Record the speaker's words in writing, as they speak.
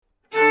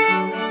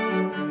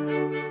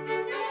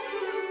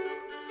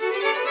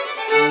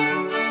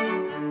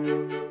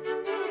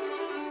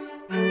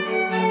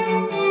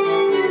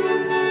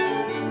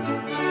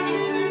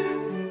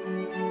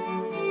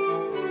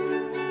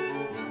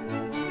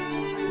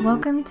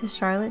Welcome to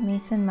Charlotte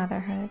Mason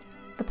Motherhood,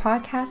 the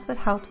podcast that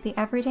helps the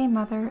everyday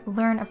mother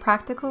learn a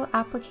practical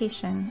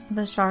application of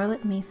the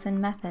Charlotte Mason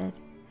method.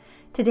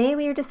 Today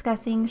we are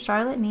discussing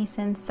Charlotte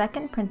Mason's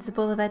second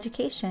principle of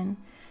education,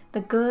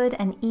 the good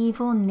and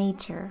evil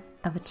nature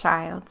of a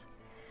child.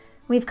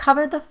 We've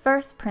covered the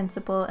first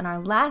principle in our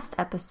last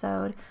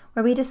episode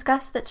where we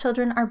discussed that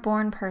children are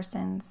born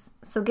persons,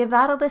 so give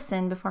that a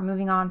listen before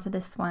moving on to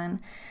this one,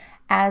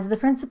 as the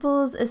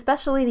principles,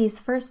 especially these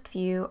first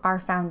few, are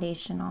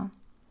foundational.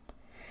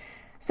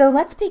 So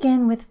let's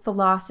begin with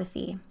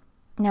philosophy.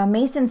 Now,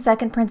 Mason's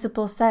second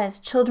principle says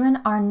children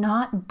are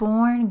not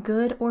born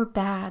good or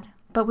bad,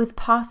 but with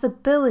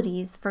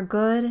possibilities for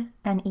good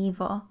and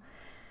evil.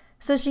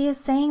 So she is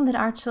saying that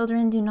our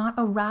children do not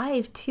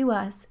arrive to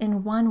us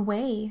in one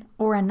way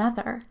or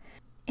another.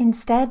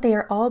 Instead, they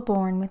are all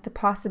born with the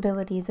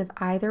possibilities of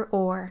either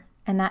or,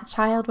 and that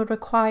child would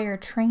require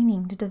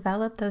training to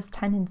develop those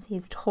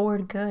tendencies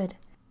toward good.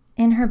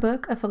 In her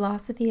book, A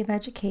Philosophy of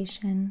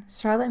Education,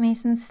 Charlotte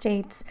Mason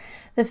states,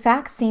 "The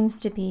fact seems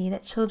to be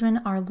that children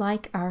are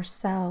like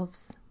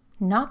ourselves,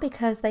 not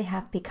because they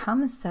have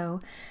become so,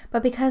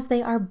 but because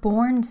they are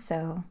born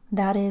so,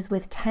 that is,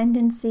 with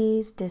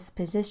tendencies,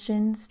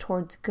 dispositions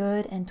towards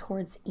good and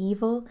towards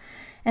evil,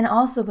 and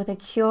also with a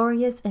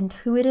curious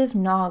intuitive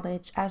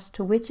knowledge as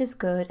to which is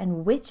good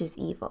and which is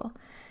evil.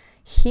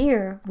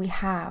 Here we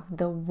have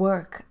the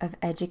work of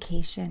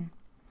education."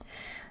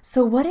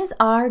 So what is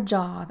our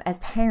job as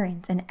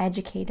parents and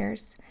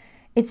educators?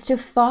 It's to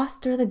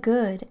foster the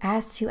good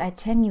as to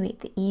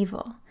attenuate the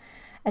evil.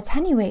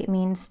 Attenuate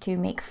means to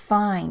make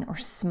fine or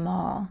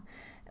small.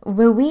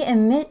 Will we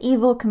omit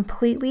evil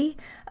completely?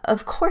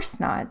 Of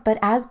course not. But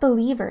as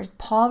believers,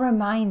 Paul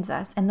reminds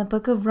us in the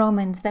book of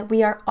Romans that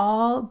we are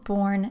all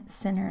born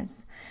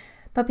sinners.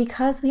 But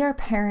because we are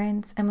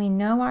parents and we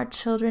know our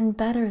children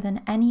better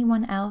than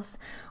anyone else,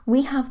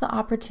 we have the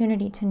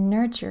opportunity to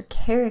nurture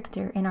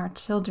character in our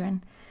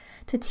children,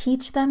 to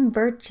teach them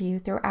virtue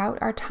throughout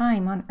our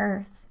time on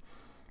earth.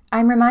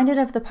 I'm reminded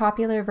of the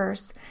popular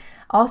verse,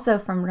 also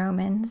from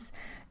Romans,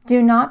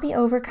 "Do not be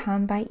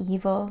overcome by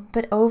evil,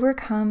 but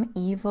overcome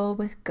evil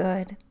with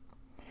good."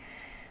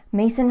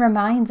 Mason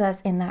reminds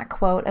us in that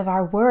quote of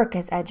our work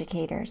as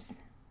educators.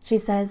 She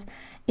says,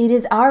 "It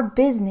is our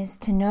business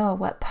to know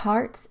what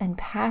parts and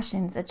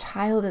passions a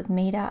child is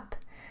made up,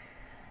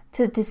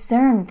 to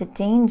discern the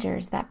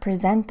dangers that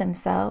present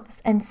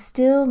themselves, and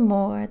still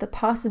more the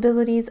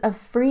possibilities of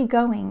free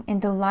going in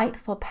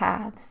delightful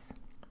paths."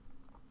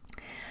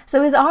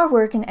 So is our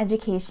work in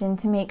education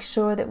to make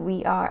sure that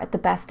we are at the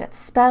best at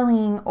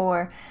spelling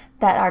or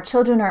that our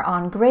children are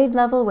on grade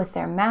level with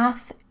their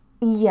math?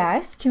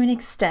 Yes, to an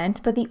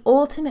extent, but the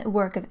ultimate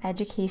work of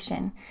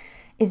education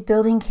is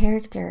building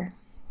character,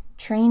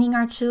 training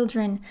our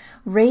children,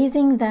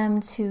 raising them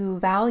to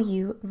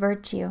value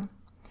virtue.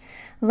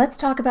 Let's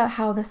talk about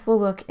how this will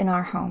look in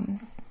our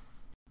homes.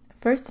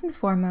 First and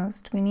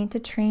foremost, we need to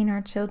train our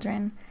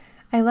children.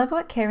 I love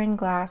what Karen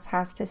Glass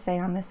has to say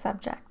on this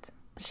subject.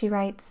 She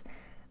writes,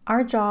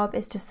 "Our job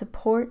is to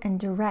support and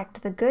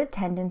direct the good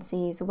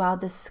tendencies while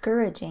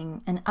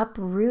discouraging and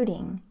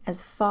uprooting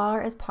as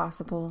far as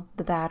possible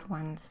the bad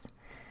ones."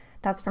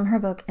 That's from her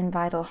book, In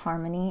Vital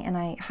Harmony, and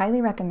I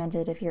highly recommend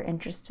it if you're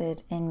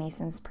interested in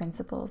Mason's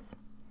principles.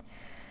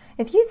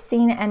 If you've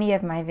seen any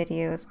of my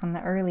videos on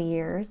the early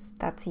years,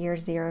 that's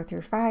years 0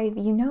 through 5,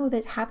 you know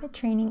that habit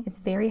training is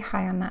very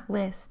high on that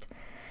list.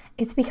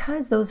 It's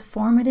because those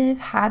formative,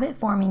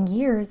 habit-forming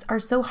years are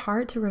so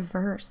hard to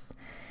reverse.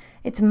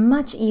 It's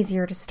much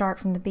easier to start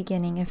from the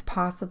beginning if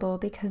possible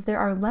because there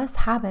are less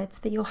habits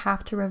that you'll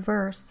have to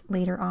reverse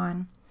later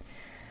on.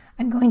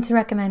 I'm going to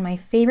recommend my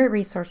favorite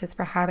resources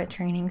for habit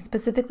training,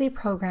 specifically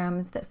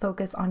programs that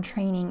focus on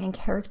training in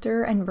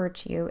character and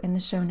virtue, in the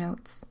show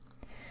notes.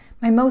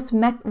 My most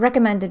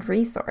recommended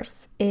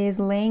resource is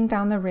Laying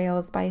Down the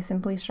Rails by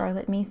Simply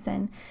Charlotte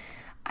Mason.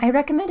 I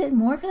recommend it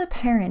more for the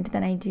parent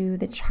than I do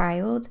the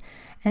child,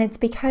 and it's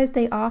because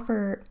they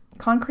offer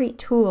concrete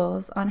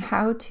tools on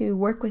how to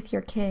work with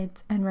your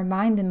kids and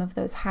remind them of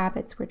those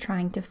habits we're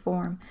trying to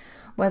form,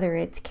 whether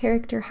it's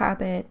character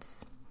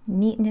habits,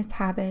 neatness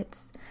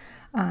habits.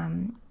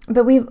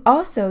 But we've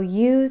also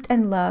used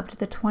and loved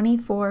the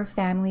 24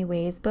 Family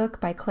Ways book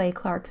by Clay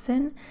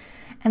Clarkson,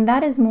 and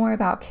that is more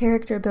about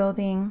character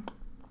building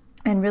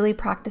and really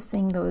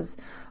practicing those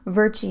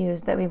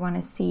virtues that we want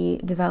to see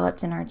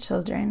developed in our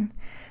children.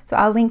 So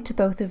I'll link to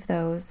both of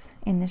those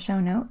in the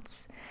show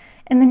notes.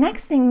 And the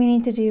next thing we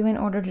need to do in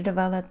order to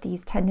develop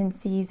these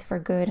tendencies for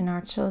good in our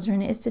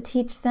children is to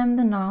teach them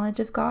the knowledge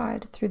of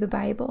God through the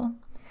Bible.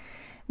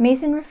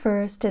 Mason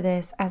refers to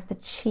this as the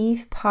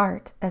chief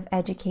part of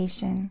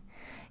education.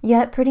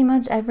 Yet pretty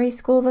much every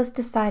school has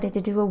decided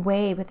to do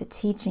away with the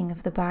teaching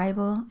of the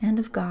Bible and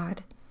of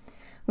God.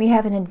 We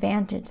have an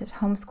advantage as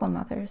homeschool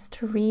mothers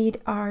to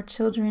read our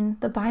children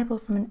the Bible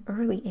from an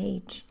early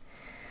age.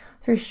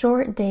 Through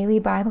short daily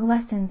Bible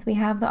lessons, we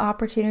have the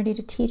opportunity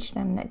to teach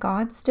them that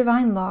God's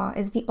divine law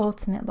is the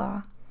ultimate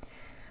law.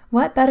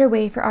 What better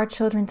way for our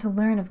children to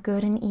learn of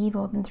good and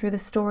evil than through the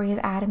story of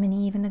Adam and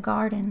Eve in the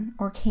garden,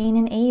 or Cain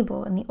and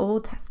Abel in the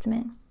Old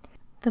Testament?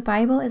 The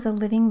Bible is a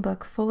living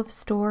book full of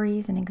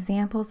stories and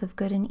examples of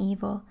good and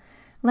evil.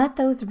 Let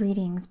those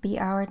readings be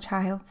our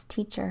child's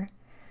teacher.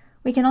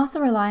 We can also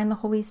rely on the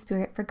Holy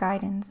Spirit for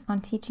guidance on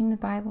teaching the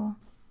Bible.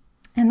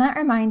 And that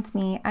reminds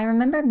me, I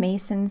remember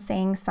Mason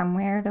saying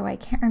somewhere, though I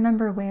can't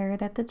remember where,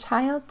 that the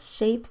child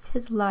shapes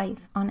his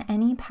life on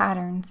any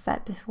pattern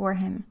set before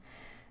him.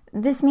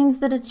 This means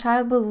that a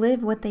child will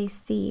live what they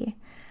see.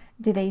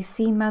 Do they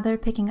see mother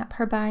picking up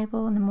her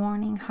Bible in the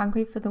morning,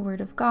 hungry for the Word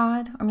of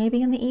God, or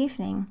maybe in the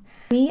evening?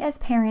 We as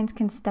parents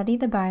can study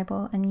the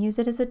Bible and use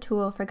it as a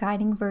tool for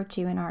guiding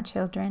virtue in our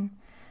children.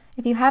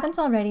 If you haven't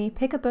already,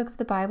 pick a book of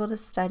the Bible to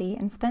study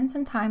and spend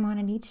some time on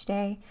it each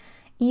day.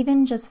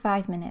 Even just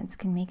 5 minutes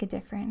can make a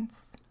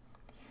difference.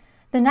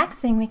 The next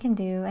thing we can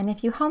do, and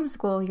if you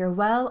homeschool, you're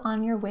well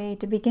on your way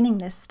to beginning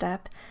this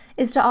step,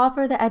 is to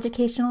offer the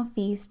educational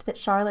feast that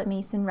Charlotte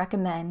Mason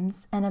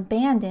recommends and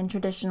abandon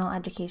traditional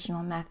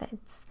educational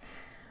methods.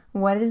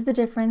 What is the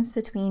difference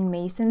between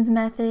Mason's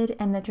method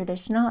and the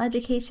traditional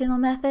educational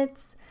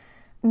methods?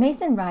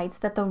 Mason writes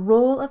that the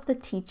role of the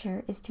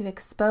teacher is to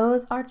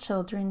expose our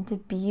children to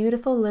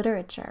beautiful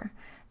literature,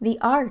 the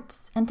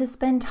arts, and to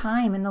spend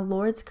time in the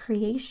Lord's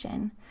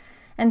creation.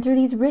 And through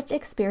these rich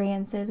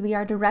experiences, we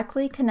are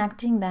directly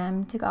connecting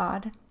them to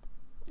God.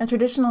 A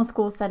traditional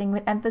school setting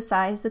would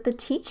emphasize that the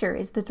teacher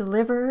is the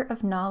deliverer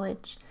of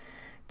knowledge.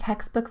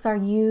 Textbooks are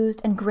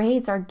used and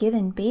grades are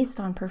given based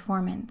on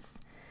performance.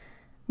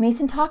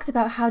 Mason talks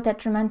about how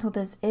detrimental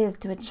this is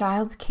to a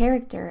child's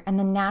character and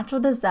the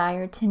natural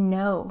desire to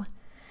know.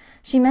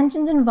 She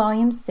mentions in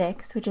Volume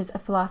 6, which is A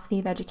Philosophy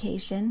of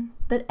Education,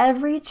 that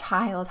every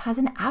child has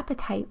an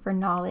appetite for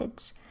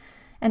knowledge,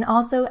 and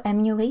also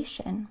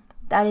emulation,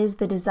 that is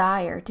the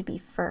desire to be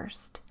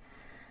first.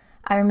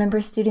 I remember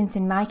students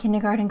in my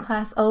kindergarten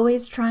class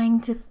always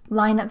trying to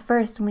line up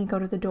first when we go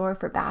to the door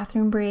for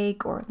bathroom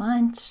break or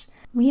lunch.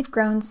 We've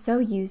grown so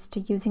used to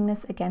using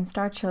this against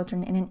our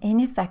children in an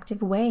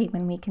ineffective way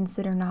when we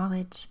consider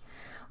knowledge.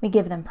 We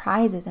give them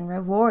prizes and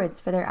rewards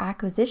for their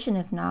acquisition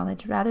of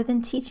knowledge rather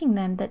than teaching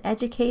them that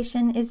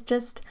education is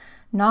just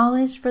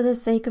knowledge for the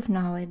sake of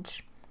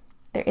knowledge.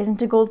 There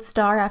isn't a gold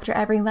star after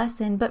every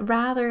lesson, but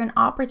rather an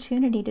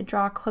opportunity to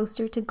draw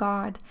closer to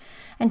God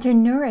and to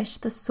nourish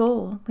the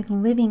soul with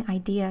living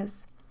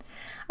ideas.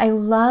 I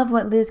love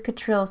what Liz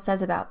Cottrill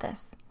says about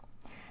this.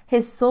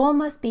 His soul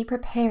must be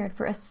prepared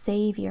for a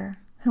Savior,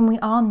 whom we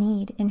all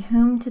need, in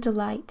whom to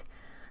delight,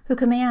 who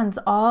commands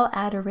all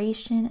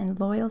adoration and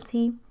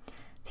loyalty.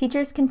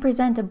 Teachers can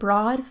present a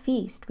broad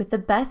feast with the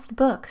best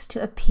books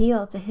to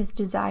appeal to his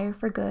desire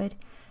for good,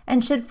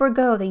 and should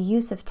forego the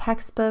use of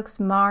textbooks,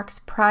 marks,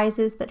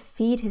 prizes that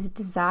feed his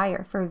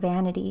desire for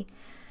vanity,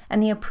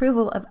 and the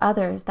approval of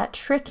others that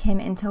trick him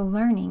into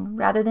learning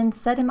rather than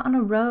set him on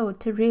a road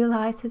to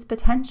realize his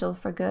potential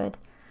for good.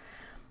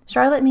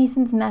 Charlotte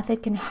Mason's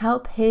method can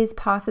help his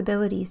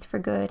possibilities for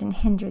good and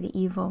hinder the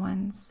evil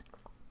ones.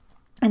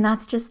 And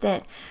that's just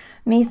it.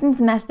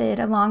 Mason's method,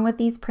 along with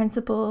these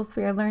principles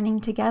we are learning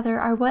together,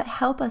 are what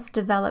help us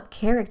develop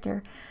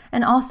character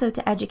and also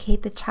to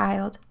educate the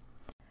child.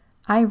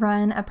 I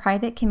run a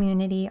private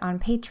community on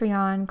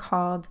Patreon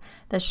called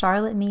the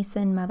Charlotte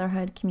Mason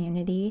Motherhood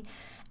Community,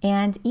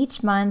 and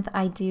each month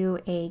I do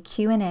a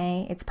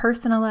Q&A. It's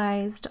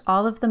personalized.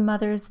 All of the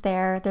mothers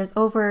there's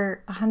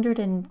over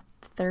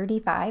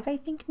 135, I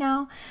think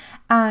now,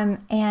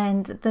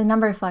 and the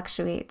number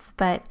fluctuates,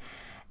 but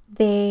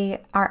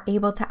they are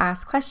able to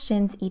ask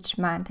questions each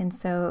month. And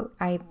so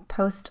I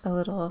post a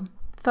little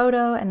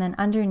photo, and then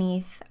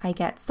underneath I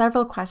get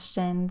several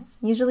questions.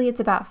 Usually it's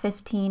about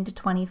 15 to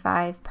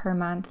 25 per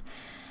month.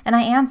 And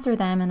I answer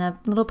them in a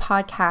little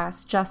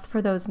podcast just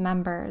for those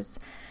members.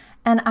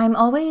 And I'm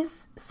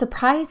always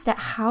surprised at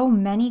how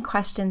many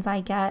questions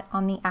I get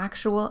on the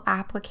actual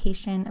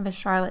application of a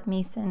Charlotte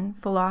Mason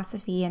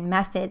philosophy and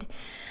method.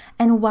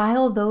 And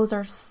while those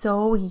are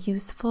so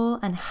useful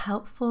and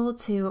helpful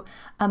to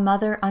a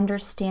mother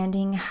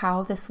understanding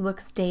how this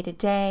looks day to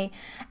day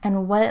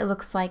and what it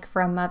looks like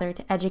for a mother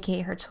to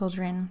educate her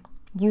children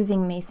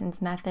using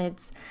Mason's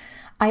methods,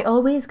 I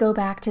always go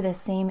back to the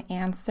same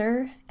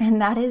answer,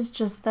 and that is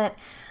just that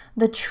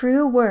the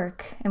true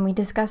work, and we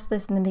discussed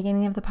this in the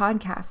beginning of the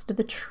podcast,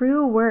 the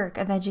true work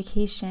of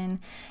education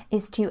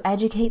is to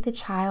educate the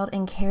child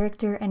in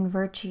character and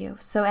virtue.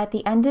 So at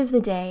the end of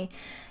the day,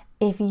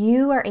 if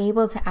you are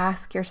able to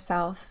ask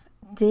yourself,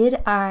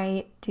 did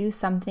I do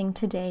something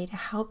today to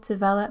help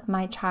develop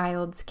my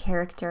child's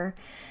character?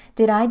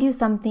 Did I do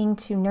something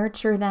to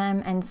nurture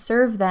them and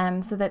serve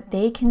them so that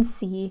they can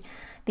see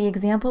the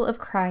example of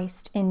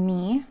Christ in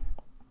me?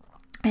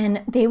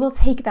 And they will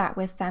take that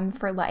with them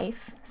for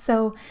life.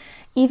 So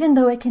even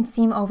though it can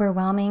seem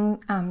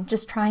overwhelming,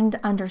 just trying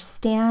to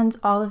understand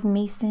all of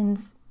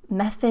Mason's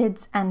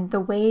methods and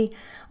the way,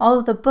 all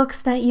of the books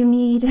that you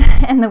need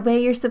and the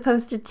way you're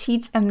supposed to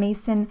teach a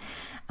Mason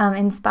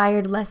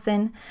inspired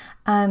lesson,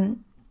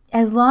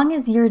 as long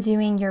as you're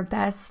doing your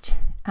best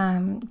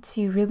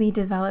to really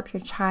develop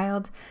your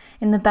child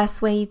in the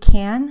best way you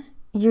can,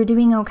 you're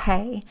doing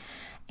okay.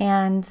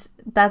 And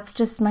that's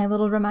just my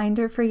little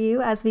reminder for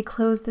you as we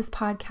close this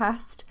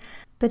podcast.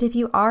 But if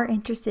you are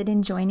interested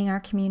in joining our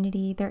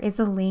community, there is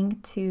a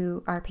link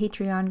to our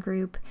Patreon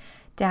group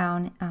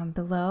down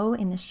below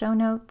in the show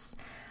notes.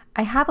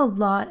 I have a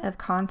lot of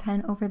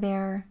content over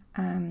there.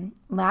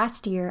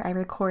 Last year, I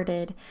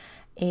recorded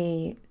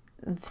a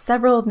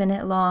several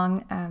minute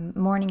long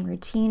morning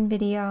routine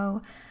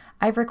video.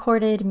 I've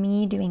recorded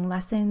me doing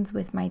lessons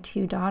with my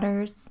 2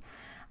 daughters.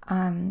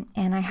 And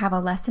I have a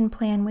lesson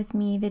plan with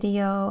me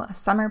video, a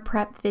summer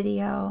prep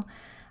video.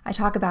 I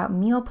talk about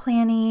meal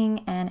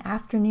planning and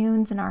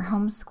afternoons in our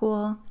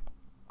homeschool.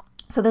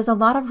 So there's a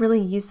lot of really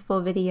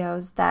useful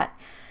videos that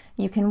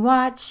you can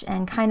watch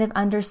and kind of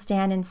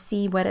understand and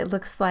see what it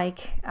looks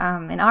like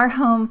in our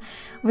home.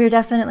 We're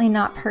definitely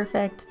not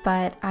perfect,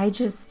 but I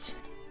just,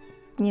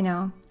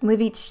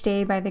 live each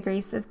day by the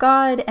grace of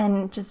God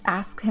and just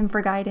ask Him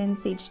for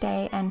guidance each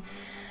day. And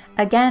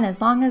again,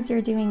 as long as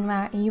you're doing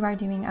that, you are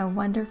doing a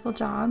wonderful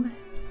job.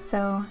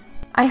 So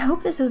I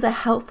hope this was a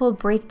helpful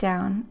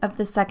breakdown of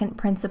the second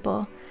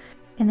principle.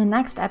 In the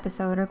next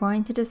episode, we're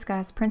going to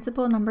discuss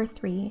principle number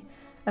 3,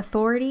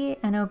 authority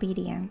and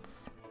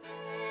obedience.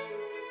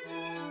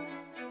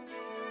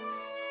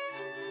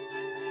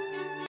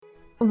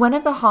 One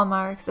of the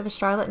hallmarks of a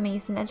Charlotte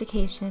Mason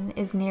education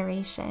is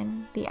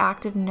narration, the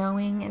act of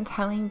knowing and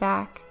telling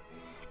back.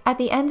 At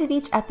the end of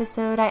each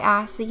episode, I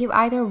ask that you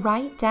either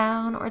write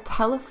down or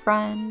tell a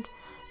friend,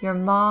 your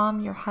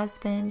mom, your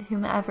husband,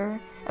 whomever,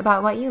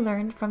 about what you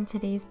learned from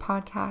today's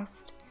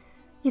podcast.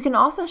 You can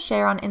also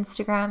share on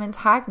Instagram and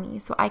tag me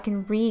so I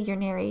can read your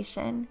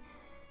narration.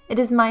 It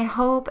is my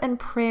hope and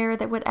prayer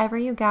that whatever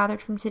you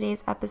gathered from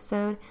today's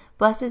episode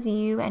blesses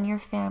you and your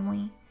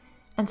family.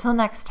 Until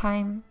next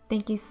time,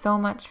 thank you so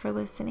much for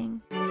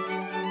listening.